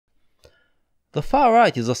The far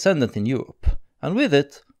right is ascendant in Europe, and with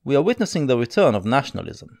it, we are witnessing the return of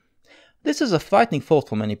nationalism. This is a frightening thought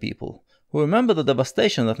for many people, who remember the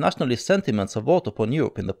devastation that nationalist sentiments have wrought upon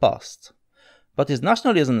Europe in the past. But is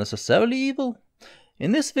nationalism necessarily evil?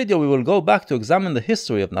 In this video we will go back to examine the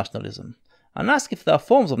history of nationalism, and ask if there are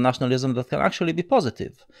forms of nationalism that can actually be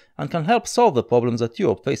positive, and can help solve the problems that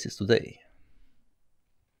Europe faces today.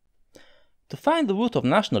 To find the root of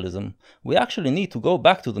nationalism, we actually need to go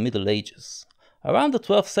back to the Middle Ages. Around the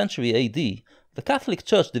 12th century AD, the Catholic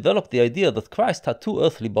Church developed the idea that Christ had two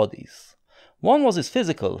earthly bodies. One was his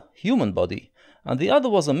physical, human body, and the other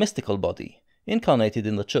was a mystical body, incarnated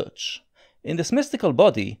in the Church. In this mystical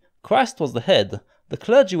body, Christ was the head, the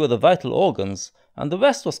clergy were the vital organs, and the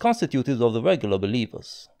rest was constituted of the regular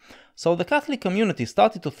believers. So the Catholic community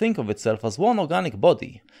started to think of itself as one organic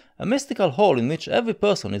body, a mystical whole in which every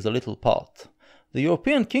person is a little part. The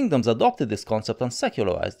European kingdoms adopted this concept and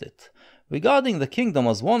secularized it, regarding the kingdom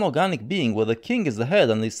as one organic being where the king is the head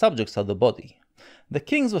and his subjects are the body. The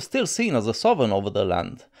kings were still seen as the sovereign over their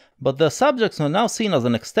land, but their subjects were now seen as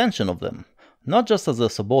an extension of them, not just as their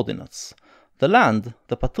subordinates. The land,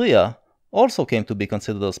 the patria, also came to be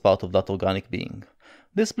considered as part of that organic being.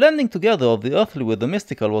 This blending together of the earthly with the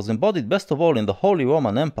mystical was embodied best of all in the Holy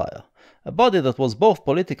Roman Empire, a body that was both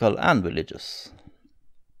political and religious.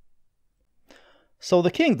 So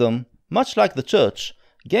the kingdom, much like the church,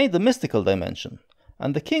 gained the mystical dimension,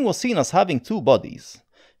 and the king was seen as having two bodies: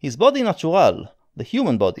 his body natural, the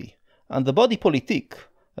human body, and the body politique,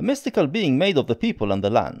 a mystical being made of the people and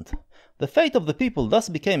the land. The fate of the people thus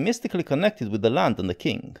became mystically connected with the land and the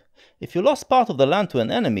king. If you lost part of the land to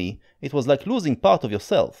an enemy, it was like losing part of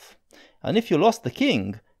yourself. And if you lost the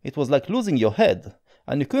king, it was like losing your head,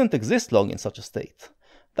 and you couldn't exist long in such a state.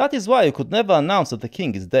 That is why you could never announce that the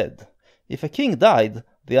king is dead. If a king died,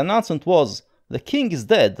 the announcement was, "The king is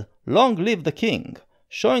dead, long live the king,"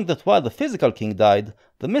 showing that while the physical king died,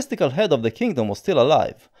 the mystical head of the kingdom was still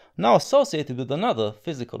alive, now associated with another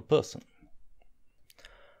physical person.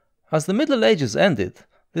 As the Middle Ages ended,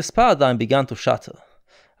 this paradigm began to shatter.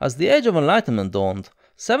 As the Age of Enlightenment dawned,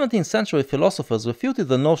 17th century philosophers refuted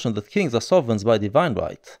the notion that kings are sovereigns by divine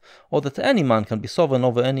right, or that any man can be sovereign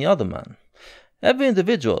over any other man. Every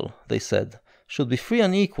individual, they said, should be free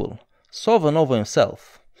and equal, sovereign over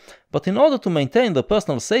himself. But in order to maintain their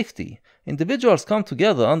personal safety, individuals come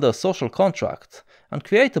together under a social contract and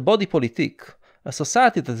create a body politique, a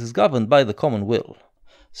society that is governed by the common will.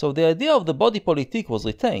 So the idea of the body politique was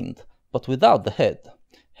retained, but without the head.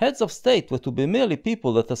 Heads of state were to be merely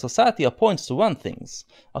people that the society appoints to run things,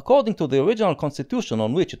 according to the original constitution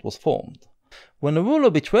on which it was formed. When a ruler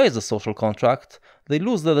betrays the social contract, they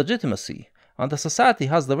lose their legitimacy, and the society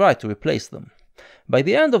has the right to replace them. By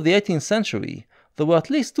the end of the 18th century, there were at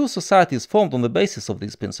least two societies formed on the basis of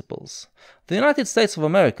these principles. The United States of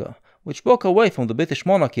America, which broke away from the British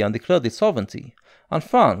monarchy and declared its sovereignty, and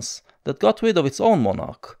France, that got rid of its own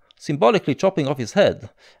monarch, symbolically chopping off his head,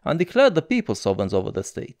 and declared the people sovereigns over the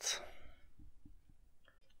state.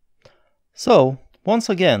 So, once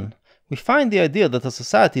again, we find the idea that a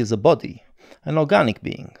society is a body, an organic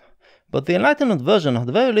being, but the Enlightenment version had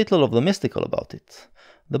very little of the mystical about it.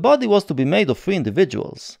 The body was to be made of free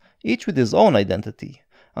individuals, each with his own identity,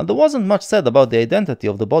 and there wasn't much said about the identity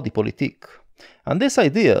of the body politique. And this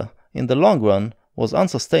idea, in the long run, was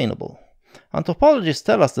unsustainable. Anthropologists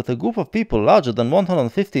tell us that a group of people larger than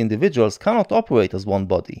 150 individuals cannot operate as one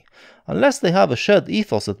body, unless they have a shared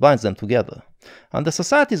ethos that binds them together, and the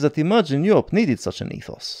societies that emerged in Europe needed such an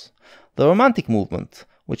ethos. The Romantic movement,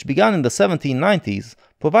 which began in the 1790s,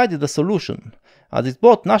 provided a solution, as it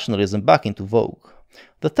brought nationalism back into vogue.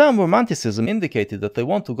 The term Romanticism indicated that they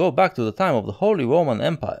want to go back to the time of the Holy Roman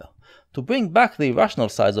Empire, to bring back the irrational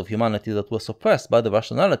sides of humanity that were suppressed by the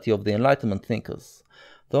rationality of the Enlightenment thinkers.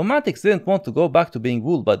 The Romantics didn't want to go back to being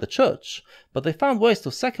ruled by the church, but they found ways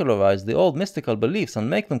to secularize the old mystical beliefs and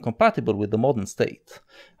make them compatible with the modern state.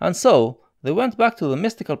 And so, they went back to the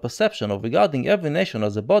mystical perception of regarding every nation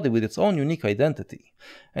as a body with its own unique identity,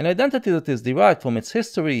 an identity that is derived from its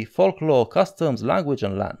history, folklore, customs, language,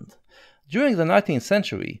 and land. During the 19th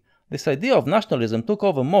century, this idea of nationalism took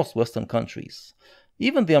over most Western countries.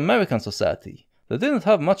 Even the American society, that didn't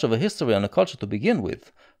have much of a history and a culture to begin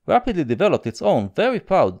with, rapidly developed its own very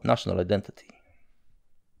proud national identity.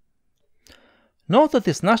 Note that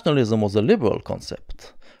this nationalism was a liberal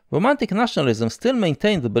concept. Romantic nationalism still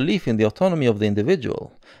maintained the belief in the autonomy of the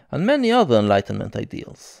individual, and many other Enlightenment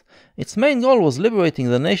ideals. Its main goal was liberating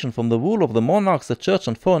the nation from the rule of the monarchs, the church,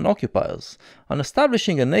 and foreign occupiers, and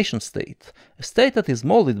establishing a nation-state, a state that is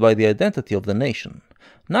molded by the identity of the nation.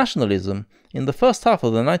 Nationalism, in the first half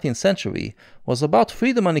of the 19th century, was about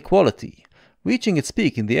freedom and equality, reaching its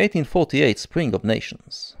peak in the 1848 Spring of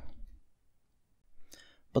Nations.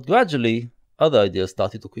 But gradually, other ideas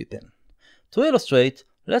started to creep in. To illustrate,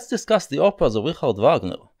 let's discuss the operas of Richard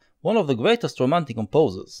Wagner, one of the greatest Romantic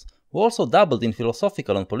composers, who also dabbled in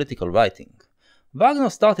philosophical and political writing.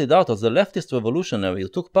 Wagner started out as a leftist revolutionary who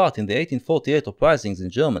took part in the 1848 uprisings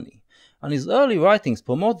in Germany, and his early writings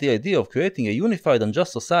promote the idea of creating a unified and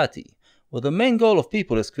just society, where the main goal of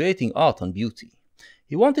people is creating art and beauty.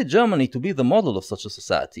 He wanted Germany to be the model of such a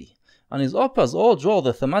society, and his operas all draw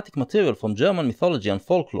their thematic material from German mythology and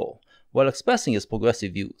folklore, while expressing his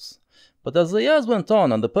progressive views. But as the years went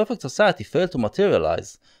on and the perfect society failed to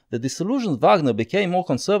materialize, the disillusioned Wagner became more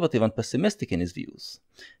conservative and pessimistic in his views.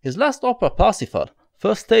 His last opera, Parsifal,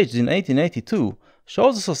 first staged in 1882,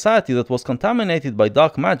 shows a society that was contaminated by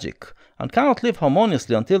dark magic and cannot live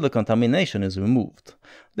harmoniously until the contamination is removed.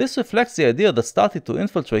 This reflects the idea that started to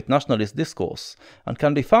infiltrate nationalist discourse, and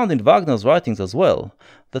can be found in Wagner's writings as well,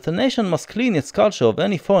 that a nation must clean its culture of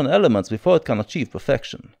any foreign elements before it can achieve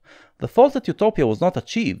perfection. The fault that utopia was not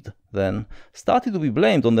achieved, then, started to be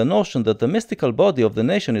blamed on the notion that the mystical body of the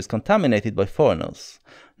nation is contaminated by foreigners.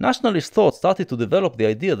 Nationalist thought started to develop the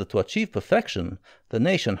idea that to achieve perfection, the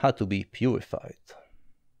nation had to be purified.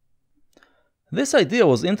 This idea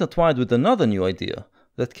was intertwined with another new idea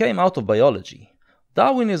that came out of biology.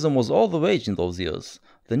 Darwinism was all the rage in those years,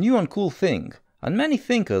 the new and cool thing, and many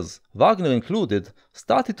thinkers, Wagner included,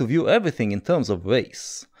 started to view everything in terms of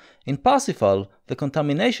race. In Parsifal, the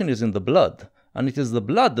contamination is in the blood, and it is the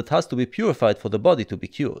blood that has to be purified for the body to be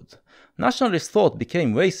cured. Nationalist thought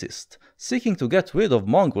became racist, seeking to get rid of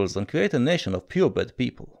mongrels and create a nation of purebred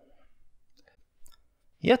people.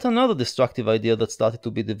 Yet another destructive idea that started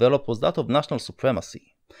to be developed was that of national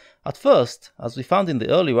supremacy. At first, as we found in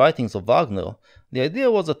the early writings of Wagner, the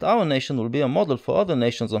idea was that our nation will be a model for other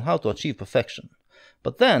nations on how to achieve perfection.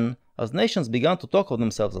 But then, as nations began to talk of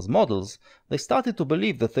themselves as models, they started to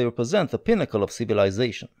believe that they represent the pinnacle of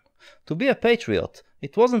civilization. To be a patriot,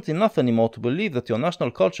 it wasn't enough anymore to believe that your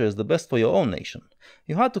national culture is the best for your own nation.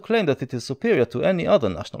 You had to claim that it is superior to any other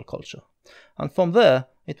national culture. And from there,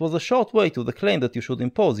 it was a short way to the claim that you should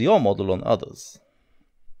impose your model on others.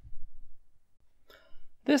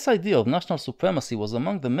 This idea of national supremacy was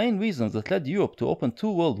among the main reasons that led Europe to open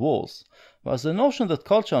 2 world wars, whereas the notion that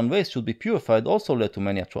culture and race should be purified also led to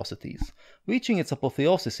many atrocities, reaching its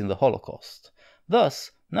apotheosis in the Holocaust.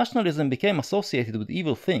 Thus, nationalism became associated with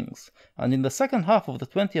evil things, and in the second half of the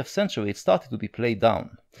 20th century it started to be played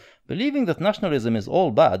down. Believing that nationalism is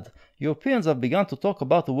all bad, Europeans have begun to talk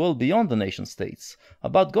about a world beyond the nation-states,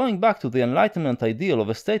 about going back to the Enlightenment ideal of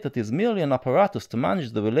a state that is merely an apparatus to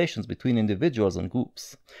manage the relations between individuals and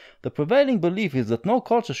groups. The prevailing belief is that no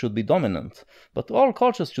culture should be dominant, but all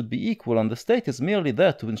cultures should be equal and the state is merely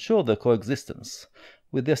there to ensure their coexistence.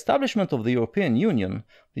 With the establishment of the European Union,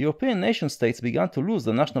 the European nation-states began to lose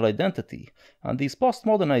their national identity, and these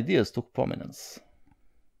postmodern ideas took prominence.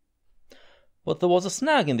 But there was a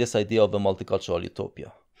snag in this idea of a multicultural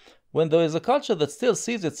utopia. When there is a culture that still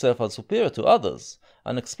sees itself as superior to others,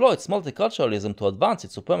 and exploits multiculturalism to advance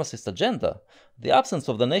its supremacist agenda, the absence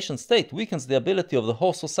of the nation-state weakens the ability of the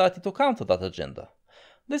whole society to counter that agenda.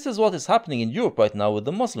 This is what is happening in Europe right now with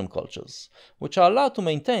the Muslim cultures, which are allowed to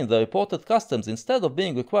maintain their reported customs instead of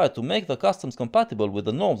being required to make their customs compatible with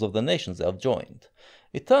the norms of the nations they have joined.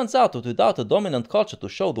 It turns out that without a dominant culture to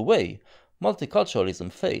show the way,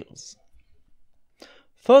 multiculturalism fails.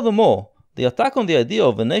 Furthermore, the attack on the idea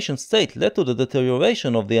of a nation-state led to the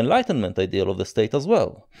deterioration of the Enlightenment ideal of the state as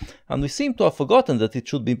well, and we seem to have forgotten that it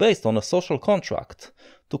should be based on a social contract.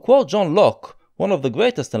 To quote John Locke, one of the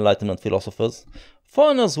greatest Enlightenment philosophers,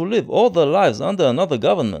 "Foreigners who live all their lives under another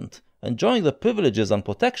government, enjoying the privileges and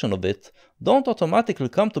protection of it, don't automatically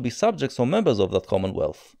come to be subjects or members of that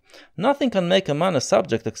commonwealth. Nothing can make a man a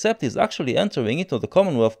subject except his actually entering into the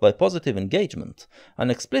commonwealth by positive engagement,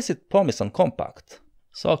 an explicit promise and compact."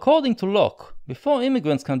 So according to Locke, before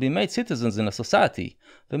immigrants can be made citizens in a society,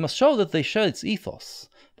 they must show that they share its ethos.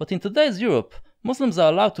 But in today's Europe, Muslims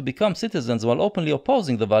are allowed to become citizens while openly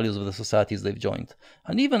opposing the values of the societies they've joined,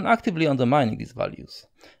 and even actively undermining these values.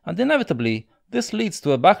 And inevitably, this leads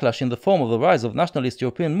to a backlash in the form of the rise of nationalist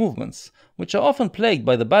European movements, which are often plagued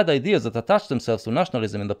by the bad ideas that attached themselves to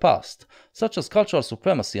nationalism in the past, such as cultural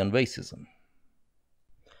supremacy and racism.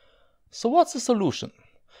 So what's the solution?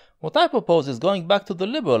 What I propose is going back to the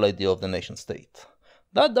liberal idea of the nation-state.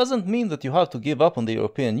 That doesn't mean that you have to give up on the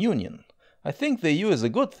European Union. I think the EU is a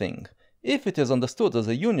good thing, if it is understood as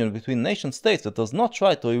a union between nation-states that does not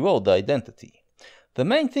try to erode their identity. The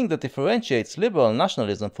main thing that differentiates liberal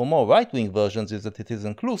nationalism from more right-wing versions is that it is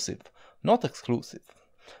inclusive, not exclusive.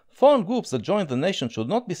 Foreign groups that join the nation should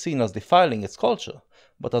not be seen as defiling its culture,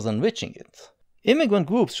 but as enriching it. Immigrant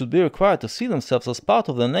groups should be required to see themselves as part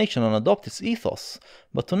of the nation and adopt its ethos,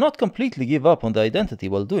 but to not completely give up on their identity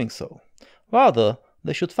while doing so. Rather,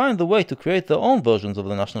 they should find the way to create their own versions of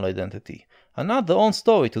the national identity, and add their own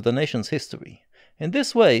story to the nation's history. In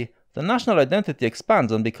this way, the national identity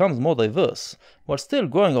expands and becomes more diverse, while still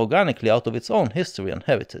growing organically out of its own history and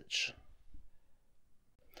heritage.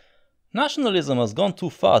 Nationalism has gone too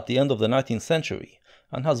far at the end of the 19th century,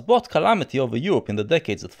 and has brought calamity over Europe in the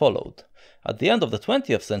decades that followed. At the end of the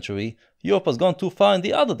 20th century, Europe has gone too far in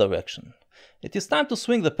the other direction. It is time to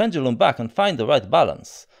swing the pendulum back and find the right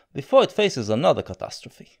balance, before it faces another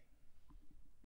catastrophe.